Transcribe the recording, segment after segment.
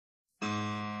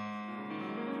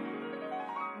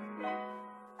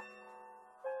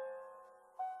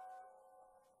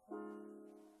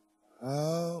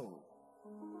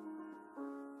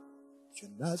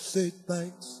And I say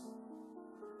thanks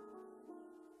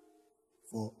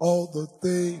for all the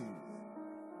things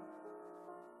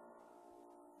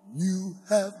you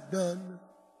have done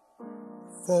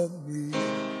for me.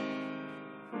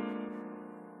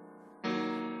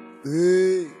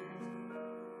 Things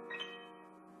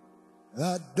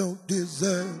I don't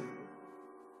deserve,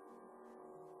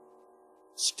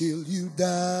 still you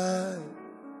died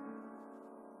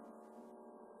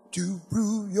to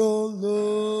prove your love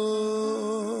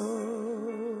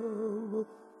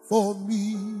for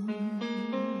me.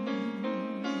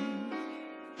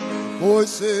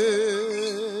 Voices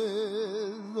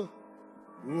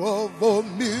of a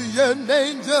million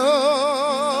angels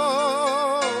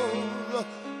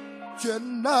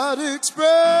cannot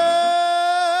express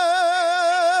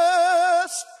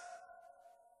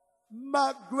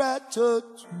my gratitude.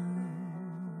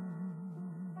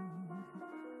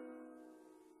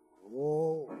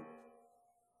 Oh,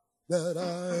 that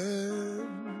I am.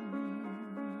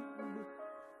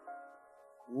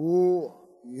 Oh,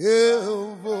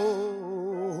 ever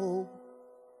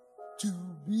to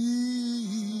be.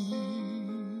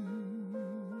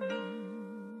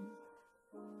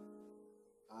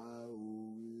 I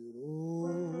owe it all.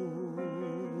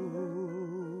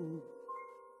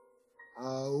 I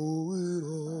owe it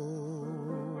all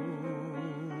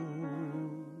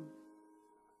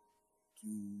to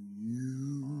you.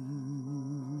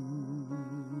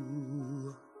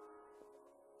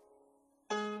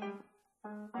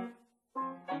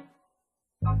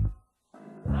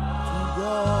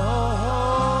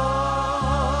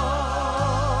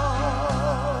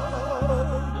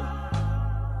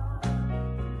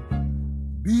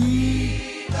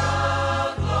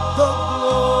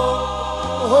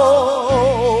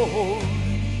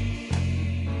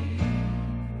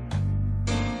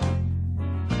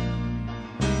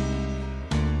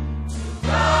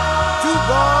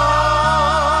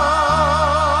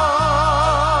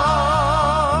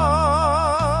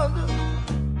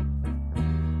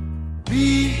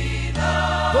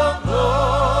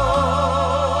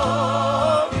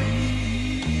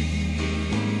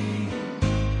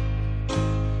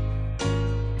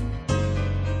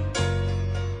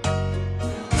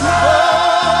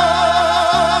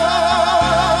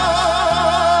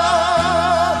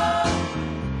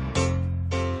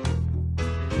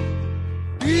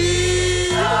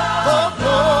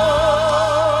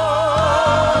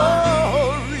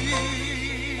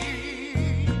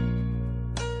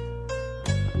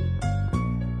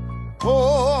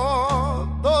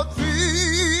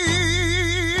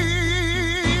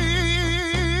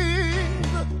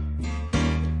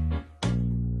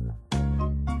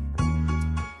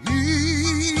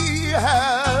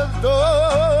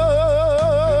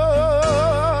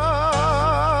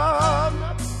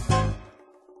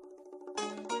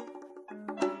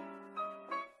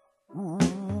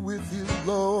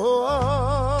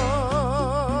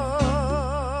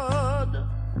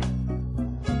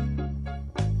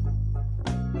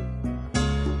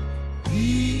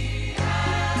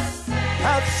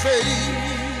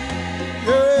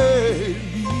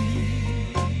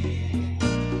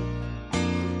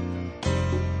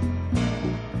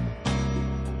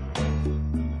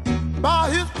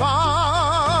 By his power,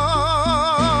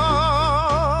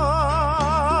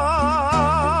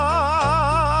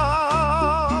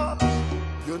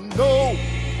 you know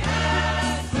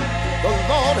the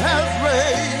Lord has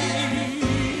raised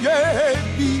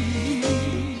me.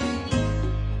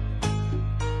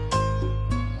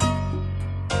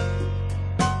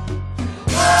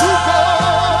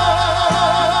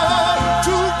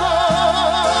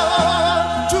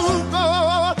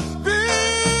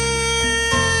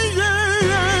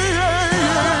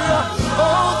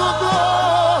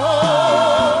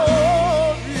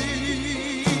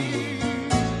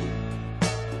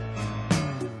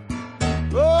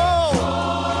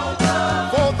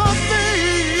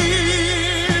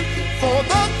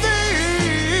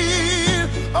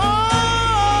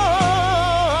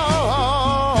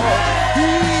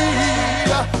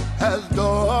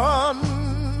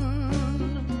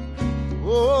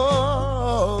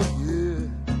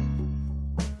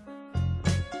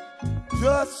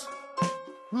 Just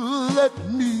let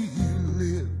me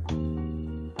live.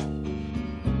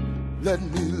 Let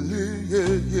me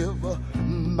live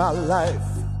my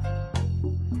life.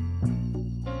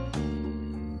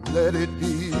 Let it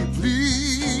be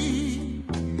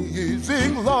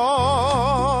pleasing,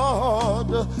 Lord,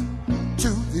 to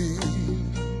Thee.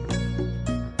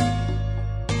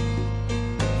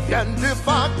 And if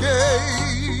I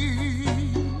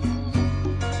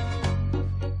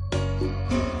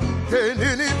gain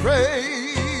any praise,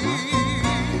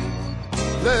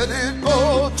 let it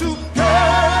go to